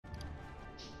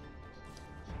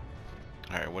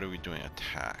Alright, what are we doing?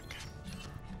 Attack.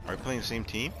 Are we playing the same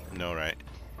team? No, right?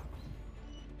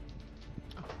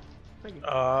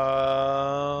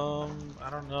 I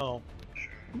don't know.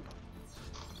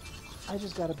 I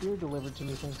just got a beer delivered to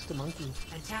me thanks to Monkey.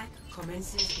 Attack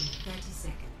commences in 30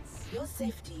 seconds. Your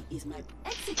safety is my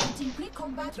executing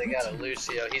pre-combat. They got a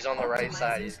Lucio. He's on the right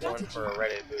side. He's going for a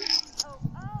Reddit boost.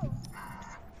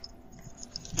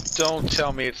 Don't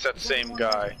tell me it's that same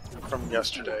guy from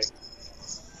yesterday.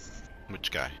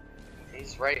 Which guy?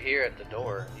 He's right here at the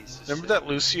door. He's just Remember that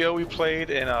Lucio we played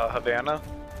in Havana?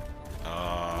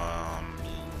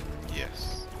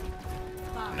 Yes.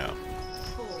 No.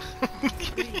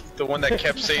 The one that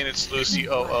kept saying it's Lucy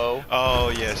OO.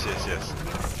 Oh, yes, yes, yes.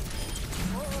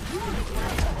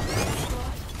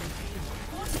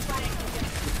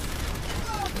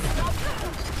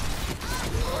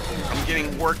 I'm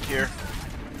getting worked here.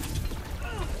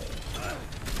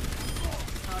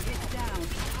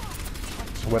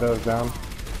 Widow's down.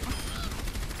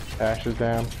 Ash is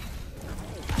down.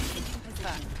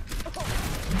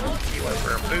 He went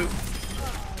for a boot.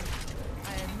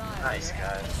 Nice,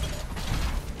 guys.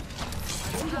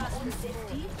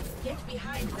 Get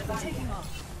behind the barrier.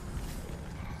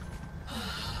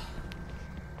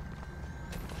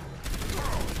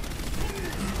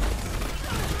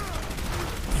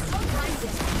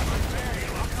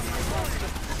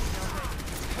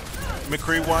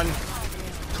 McCree won.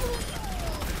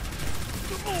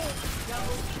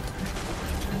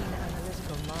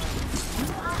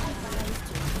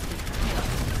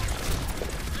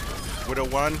 Widow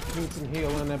won. Need some heal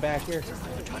in the back here.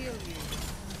 Thank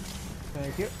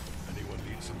you. Anyone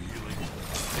need some healing?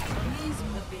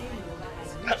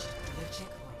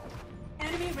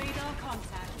 Enemy radar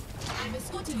contact. I'm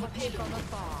escorting your payload.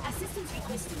 Assistance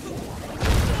requested.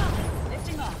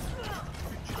 Lifting off.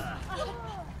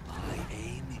 My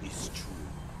aim is true.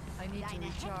 I need to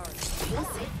recharge. Your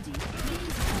safety,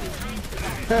 please behind the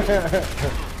barrier.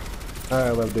 I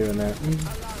love doing that.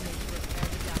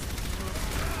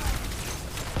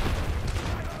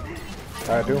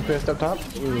 Doomfist up top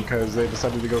because they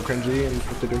decided to go cringy and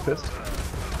put the Doomfist.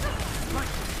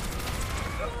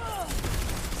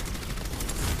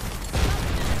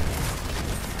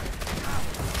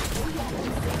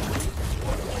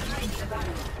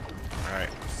 Alright.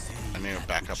 I need to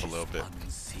back up a little bit.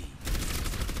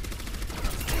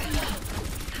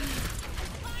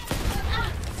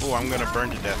 Oh, I'm gonna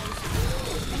burn to death.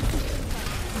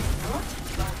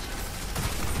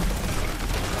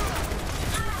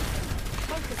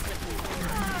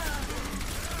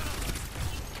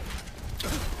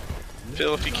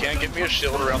 Phil, if you can, get me a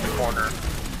shield around the corner.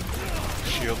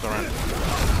 Shield around.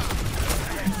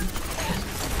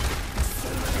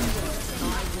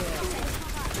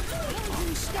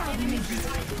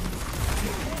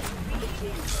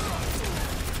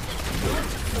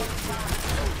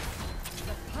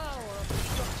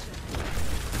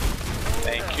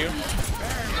 Thank you.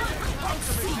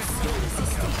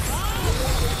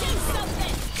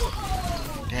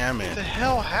 Damn it. What the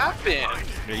hell happened?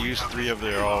 They used 3 of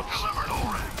their ults.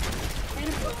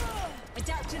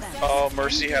 Oh,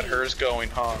 Mercy had hers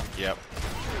going, huh? Yep.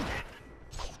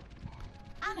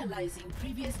 Analyzing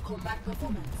previous combat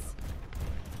performance.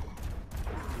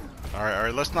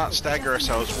 Alright, let's not stagger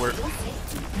ourselves.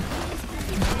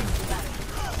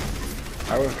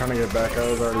 I was trying to get back. I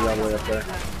was already all the way up there.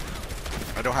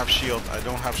 I don't have shield. I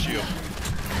don't have shield.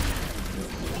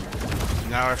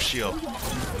 Now I have shield.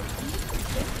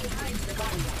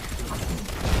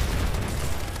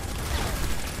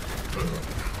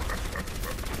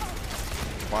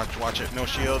 Watch it. No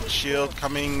shield. Shield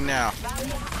coming now. This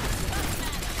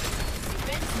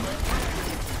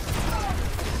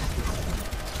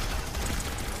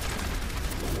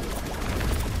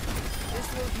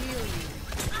will heal you.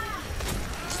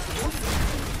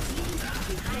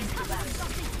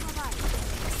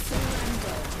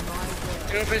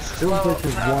 Doomfist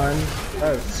is one.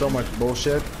 That is so much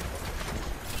bullshit.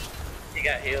 He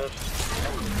got healed.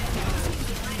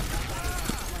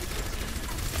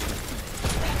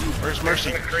 Where's Mercy?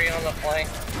 McCree on the flank.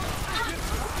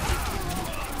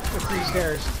 The 3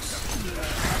 stairs.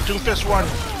 Doomfist won.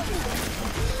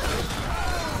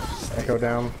 Echo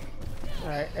down.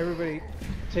 Alright, everybody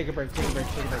take a break, take a break,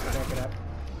 take a break, back it up.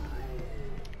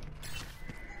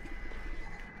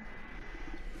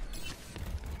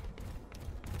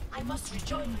 I must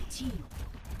rejoin my team.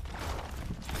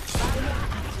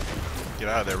 Get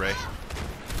out of there, Ray.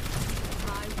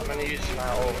 I'm gonna use my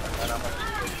ult and I'm gonna.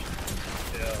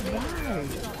 Why?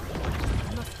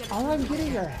 All I'm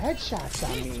getting are headshots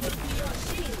on me.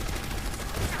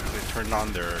 They turned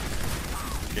on their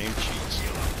game cheats.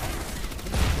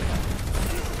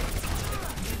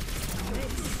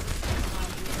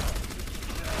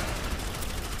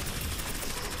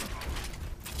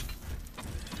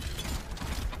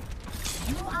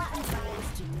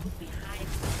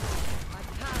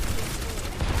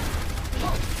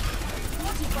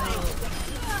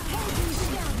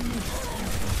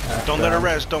 Don't let her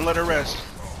rest. Don't let her rest.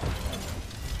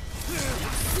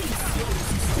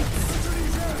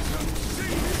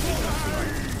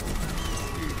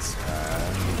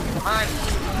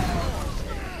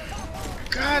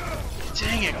 God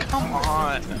dang it, come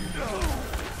on.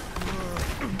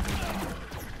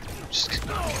 Just get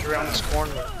around this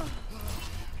corner.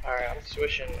 Alright, I'm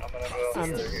switching. I'm gonna go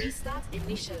over here. Restart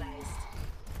initialized.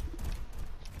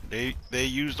 They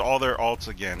used all their alts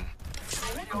again.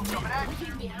 I recommend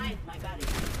looking behind my body.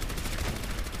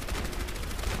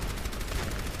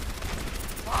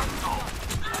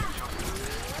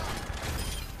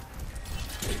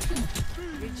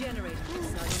 Regenerate.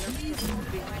 Cellular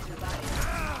behind the body.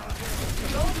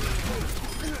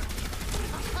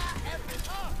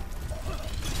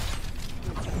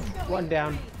 One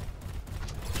down.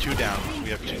 2 down. We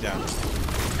have 2 down.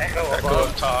 Echo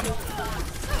up top.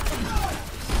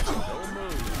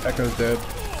 Echo's dead.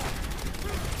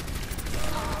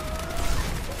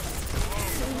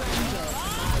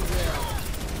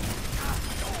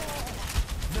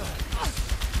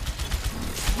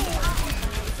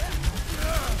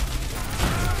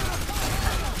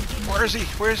 Where is he?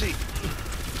 Where is he?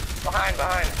 Behind.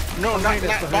 No, not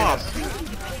Bob.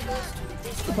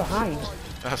 Behind.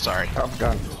 Oh, sorry. I'm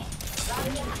gone.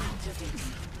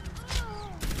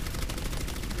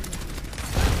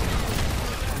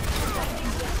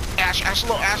 Ash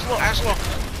low.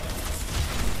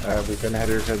 We couldn't head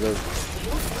here because of...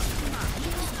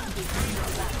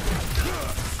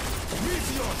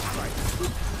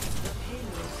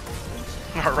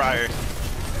 Alright.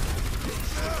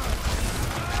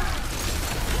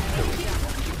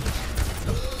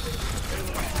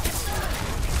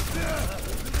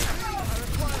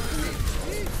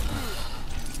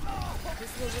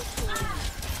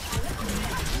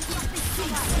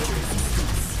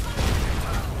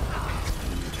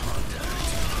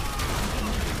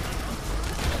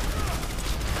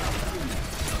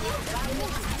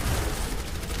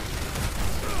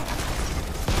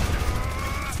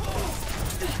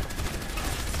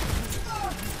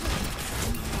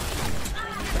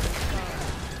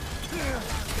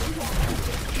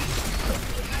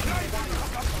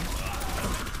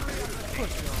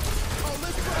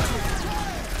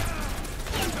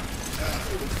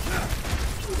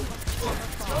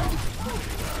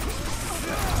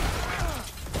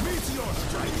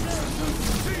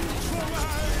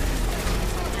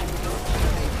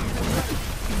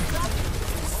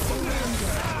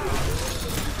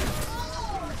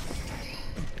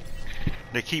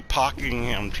 They keep pocketing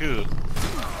him too.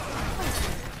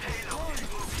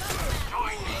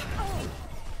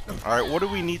 Alright, what do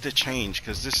we need to change?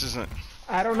 Because this isn't...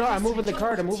 I don't know. I'm moving the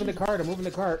cart.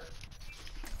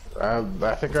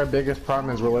 I think our biggest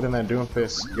problem is we're letting that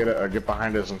Doomfist get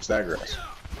behind us and stagger us.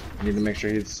 We need to make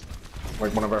sure he's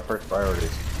like one of our first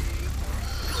priorities.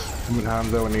 Him and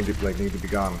Hanzo need to be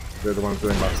gone. They're the ones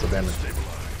doing most of the damage.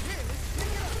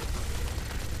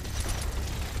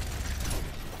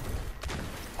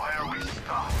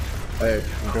 Hey,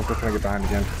 Doomfist trying to get behind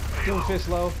again. Doomfist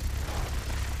low.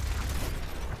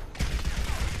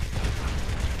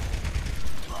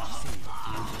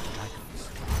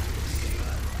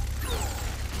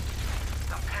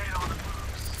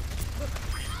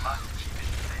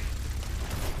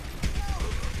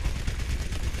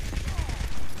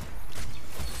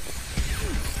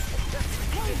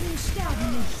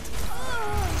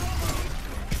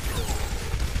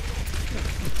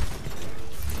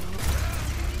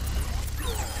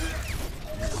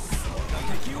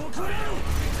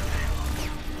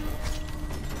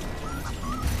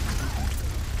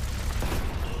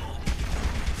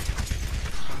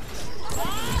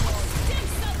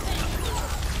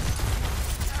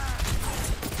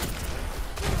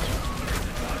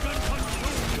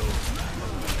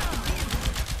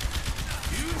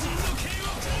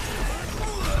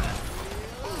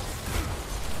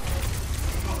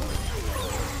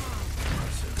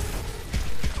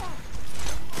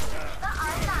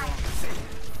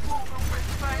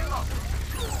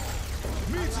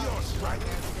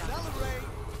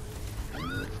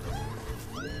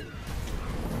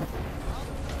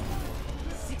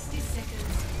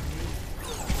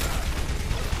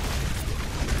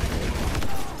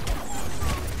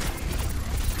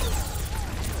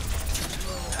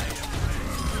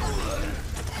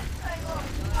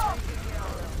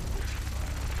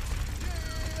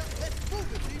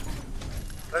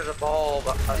 There's a ball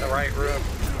in the right room.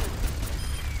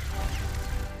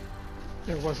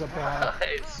 There was a ball.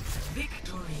 Nice.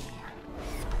 Victory.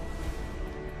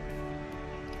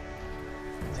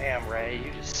 Damn, Ray,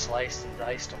 you just sliced and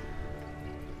diced him.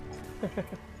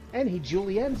 And he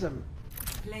juliennes him.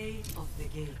 Play of the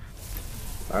game.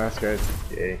 that's good.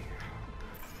 Yay.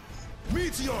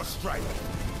 Meteor strike.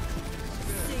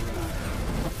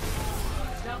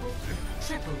 Double,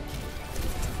 triple.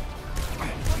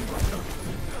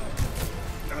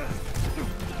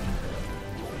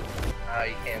 Ah,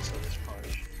 you cancel this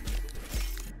punch.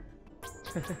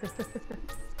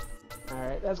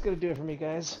 Alright, that's gonna do it for me,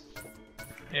 guys.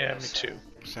 Yeah, me too.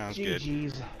 Sounds good.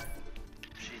 GG's.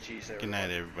 GG's, everybody. Good night,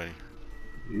 everybody.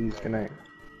 Jeez, good night.